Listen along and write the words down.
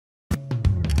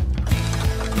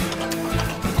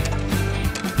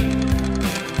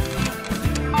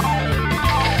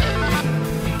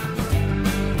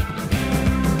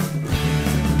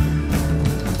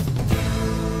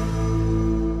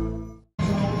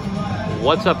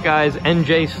What's up, guys?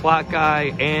 NJ Slot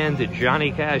Guy and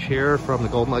Johnny Cash here from the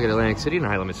Golden Nugget Atlantic City in the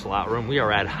High Limit Slot Room. We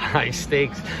are at High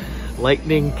Stakes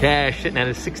Lightning Cash, sitting at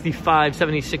a 65,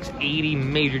 76, 80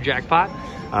 major jackpot.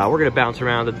 We're going to bounce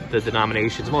around the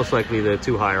denominations, most likely the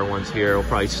two higher ones here. We'll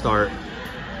probably start,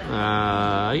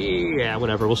 yeah,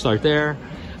 whatever. We'll start there.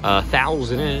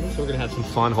 1,000 in, so we're going to have some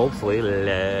fun, hopefully.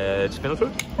 Let's spin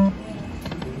it.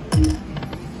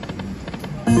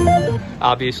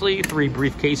 Obviously, 3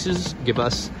 briefcases give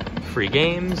us free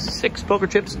games. 6 poker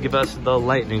chips give us the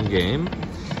lightning game.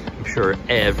 I'm sure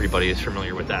everybody is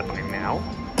familiar with that by now.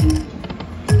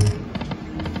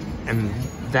 And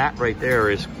that right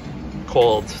there is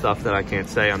called stuff that I can't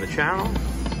say on the channel,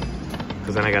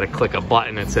 because then I got to click a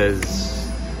button that says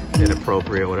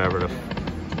inappropriate, whatever the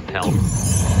hell.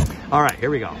 All right,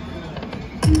 here we go.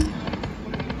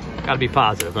 Got to be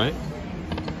positive, right?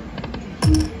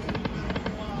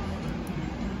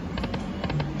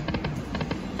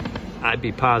 I'd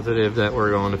be positive that we're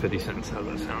going to 50 cents. How's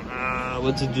that sound?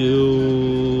 Let's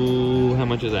do... How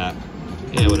much is that?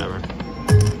 Yeah, whatever.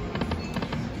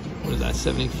 What is that?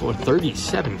 74,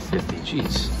 37.50.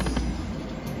 Jeez.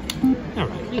 All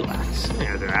right, relax. I ain't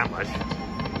gonna do that much.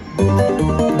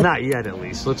 Not yet, at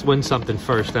least. Let's win something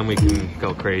first, then we can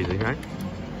go crazy, right?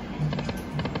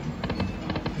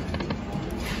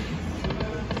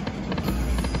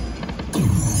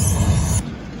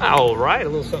 All right, a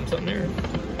little something there.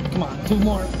 Come on, 2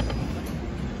 more.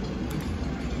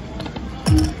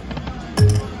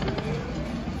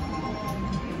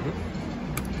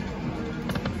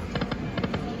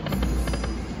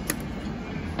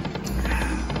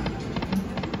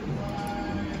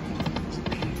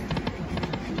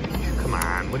 Come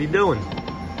on, what are you doing?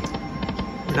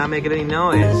 You're not making any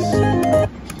noise. I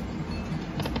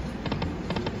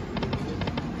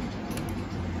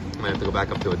might have to go back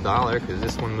up to $1 because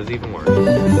this one was even worse.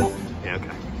 Yeah,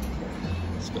 okay.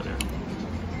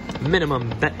 Minimum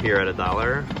bet here at $1.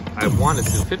 I wanted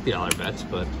to do $50 bets,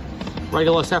 but already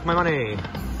lost half my money.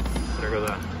 There goes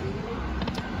that.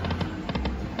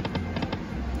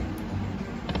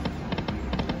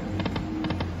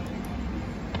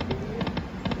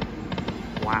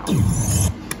 Wow.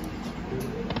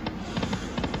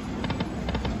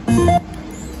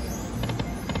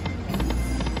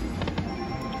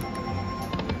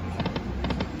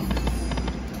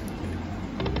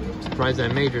 Surprised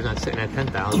that major's not sitting at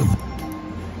 10,000.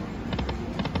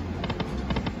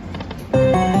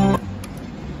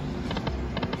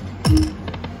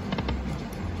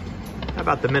 How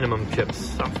about the minimum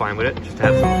chips? I'm fine with it, just to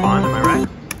have some fun, am I right?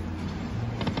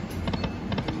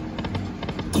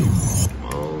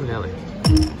 Oh, Nelly.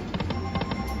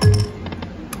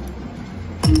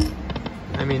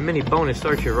 I mean, mini bonus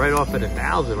starts you right off at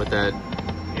 1,000 with that,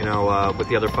 you know, with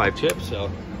the other 5 chips, so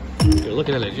you're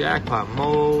looking at a jackpot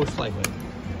most likely.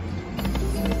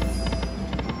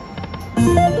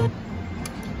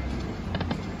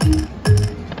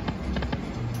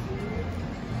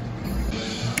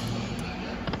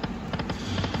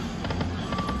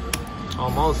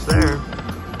 Almost there.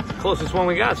 Closest one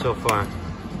we got so far.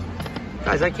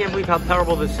 Guys, I can't believe how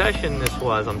terrible the session this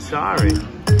was. I'm sorry.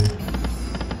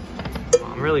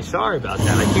 I'm really sorry about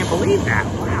that. I can't believe that.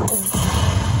 Wow.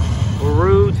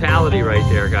 Brutality right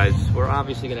there, guys. We're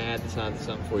obviously going to add this on to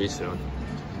something for you soon.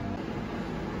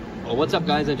 Well, what's up,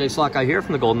 guys? NJ Slot Guy here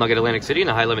from the Golden Nugget Atlantic City in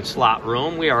the High Limit Slot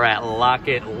Room. We are at Lock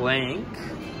It Link.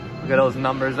 Look at those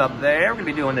numbers up there. We're going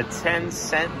to be doing the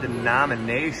 10-cent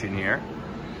denomination here.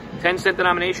 10-cent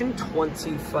denomination,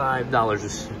 $25 a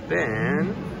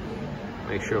spin.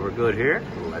 Make sure we're good here.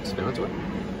 Let's spin into it.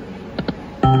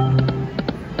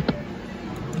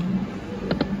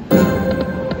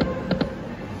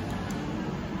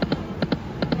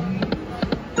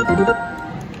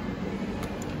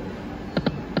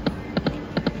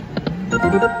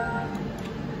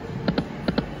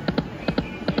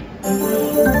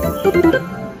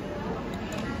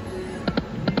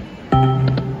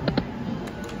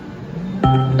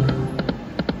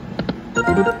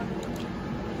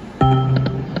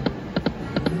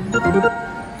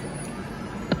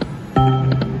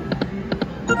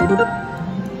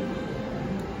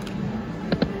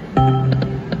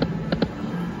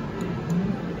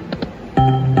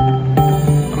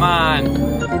 Come on.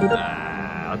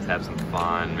 Let's have some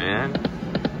fun, man.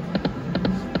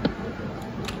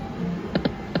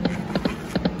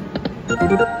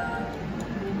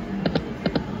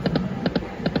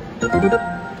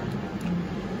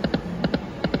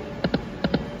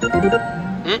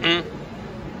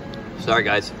 Sorry,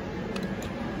 guys.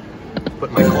 I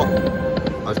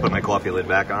was putting my coffee lid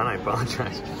back on. I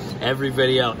apologize. Every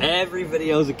video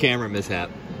is a camera mishap.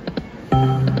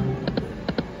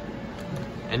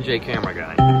 NJ camera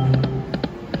guy.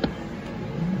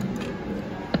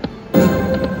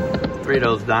 3 of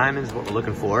those diamonds is what we're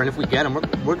looking for, and if we get them,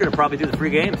 we're gonna probably do the free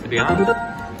games, to be honest.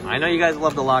 I know you guys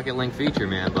love the Lock It Link feature,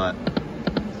 man, but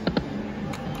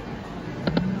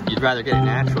you'd rather get it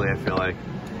naturally, I feel like.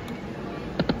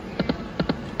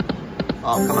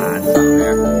 Oh, come on, it's not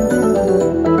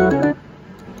there.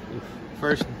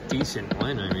 First decent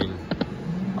win, I mean.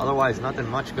 Otherwise, nothing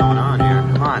much going on here.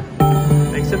 Come on.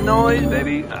 Make some noise,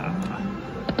 baby.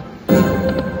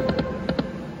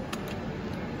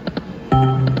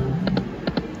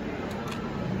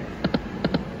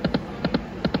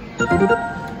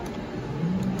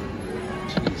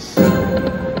 Jeez.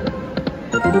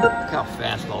 Look how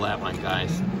fast all that went,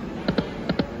 guys.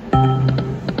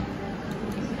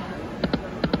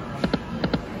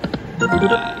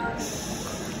 Nice.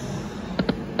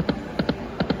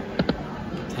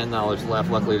 $10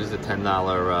 left. Luckily, there's a $10.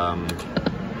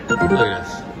 Look at this.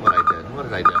 What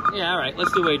did I do? Yeah, all right.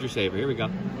 Let's do wager saver. Here we go.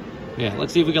 Yeah,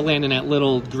 let's see if we can land in that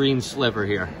little green sliver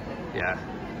here. Yeah.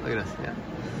 Look at this. Yeah.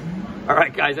 All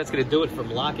right, guys, that's going to do it from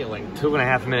Lock It Link.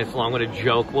 2.5 minutes long. What a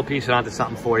joke. We'll piece it onto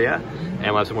something for you, and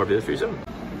we'll have some more videos for you soon.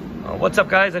 What's up,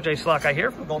 guys? NJ Slot Guy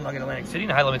here from Golden Nugget Atlantic City in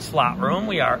the high limit slot room.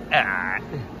 We are at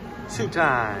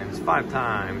 2x,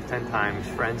 5x, 10x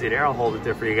frenzy there. I'll hold it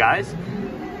there for you guys.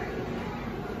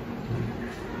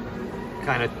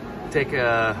 Kind of take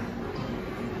a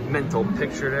mental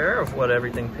picture there of what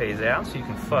everything pays out so you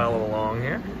can follow along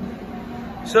here.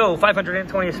 So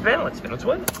 520 a spin. Let's spin. Let's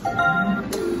win.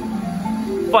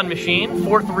 Fun machine.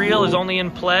 Fourth reel is only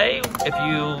in play if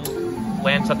you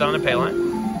land something on the pay line.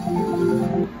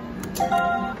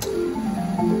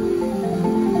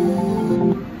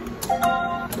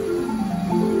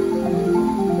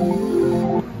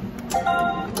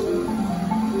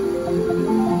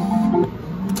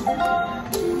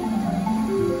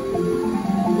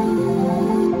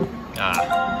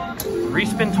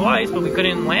 Respin twice, but we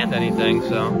couldn't land anything,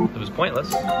 so it was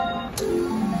pointless.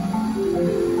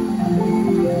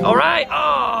 All right.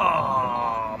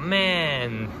 Oh,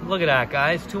 man. Look at that,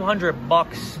 guys. 200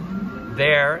 bucks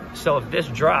there. So if this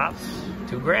drops,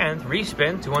 2 grand,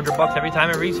 respin, 200 bucks every time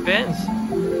it respins.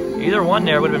 Either one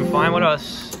there would have been fine with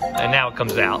us. And now it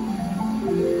comes out.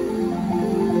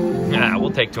 Nah,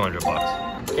 we'll take 200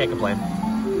 bucks. Can't complain.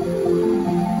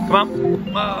 Come on.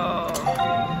 Oh.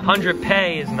 100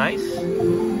 pay is nice.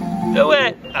 Do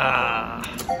it!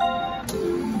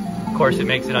 Of course, it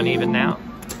makes it uneven now,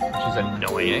 which is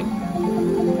annoying.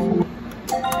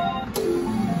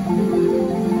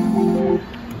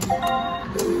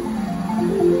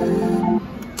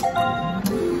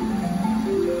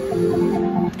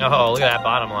 Oh, look at that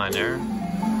bottom line there.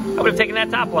 I would have taken that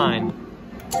top line.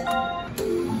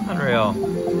 Unreal.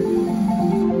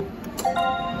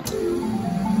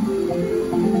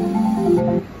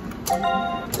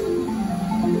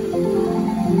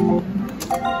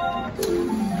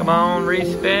 Come on,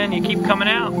 respin. You keep coming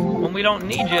out when we don't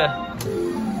need you.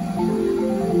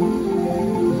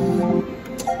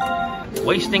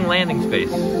 Wasting landing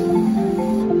space.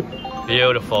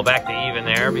 Beautiful. Back to even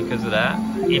there because of that.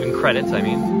 Even credits, I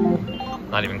mean.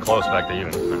 Not even close back to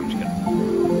even. No, I'm just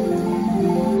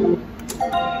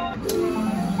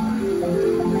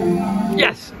kidding.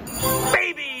 Yes!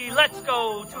 Baby! Let's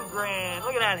go! 2 grand.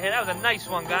 Look at that hit. That was a nice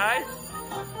one, guys.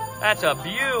 That's a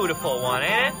beautiful one,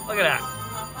 ain't it? Look at that.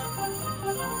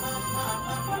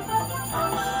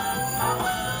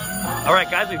 All right,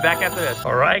 guys, we'll be back after this.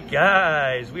 All right,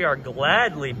 guys, we are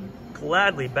gladly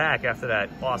back after that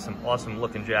awesome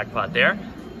looking jackpot there.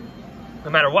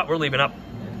 No matter what, we're leaving up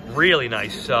really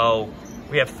nice. So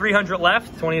we have 300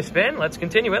 left, 20 a spin. Let's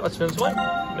continue it. Let's spin this one.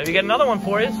 Maybe get another one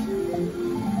for you.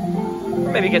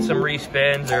 Or maybe get some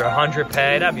respins or 100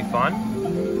 pay. That'd be fun.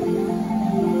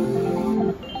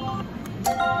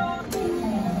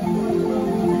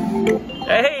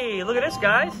 Hey, look at this,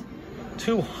 guys.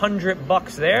 200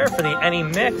 bucks there for the any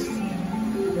mix.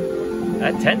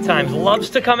 That 10 times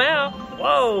loves to come out.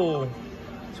 Whoa.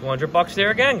 200 bucks there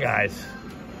again, guys.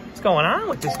 What's going on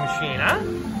with this machine, huh?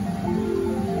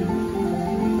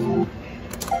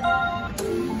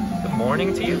 Good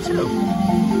morning to you, too.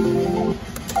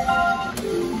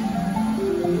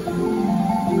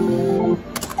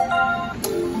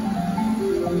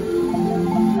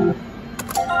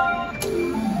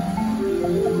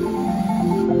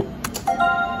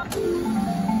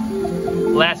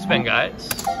 Last spin, guys.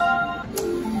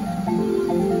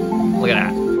 Look at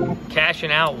that.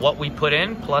 Cashing out what we put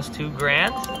in, plus 2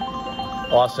 grand.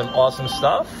 Awesome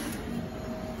stuff.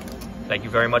 Thank you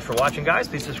very much for watching, guys.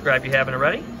 Please subscribe if you haven't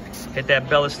already. Hit that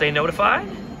bell to stay notified.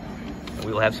 And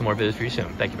we will have some more videos for you soon.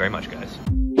 Thank you very much, guys.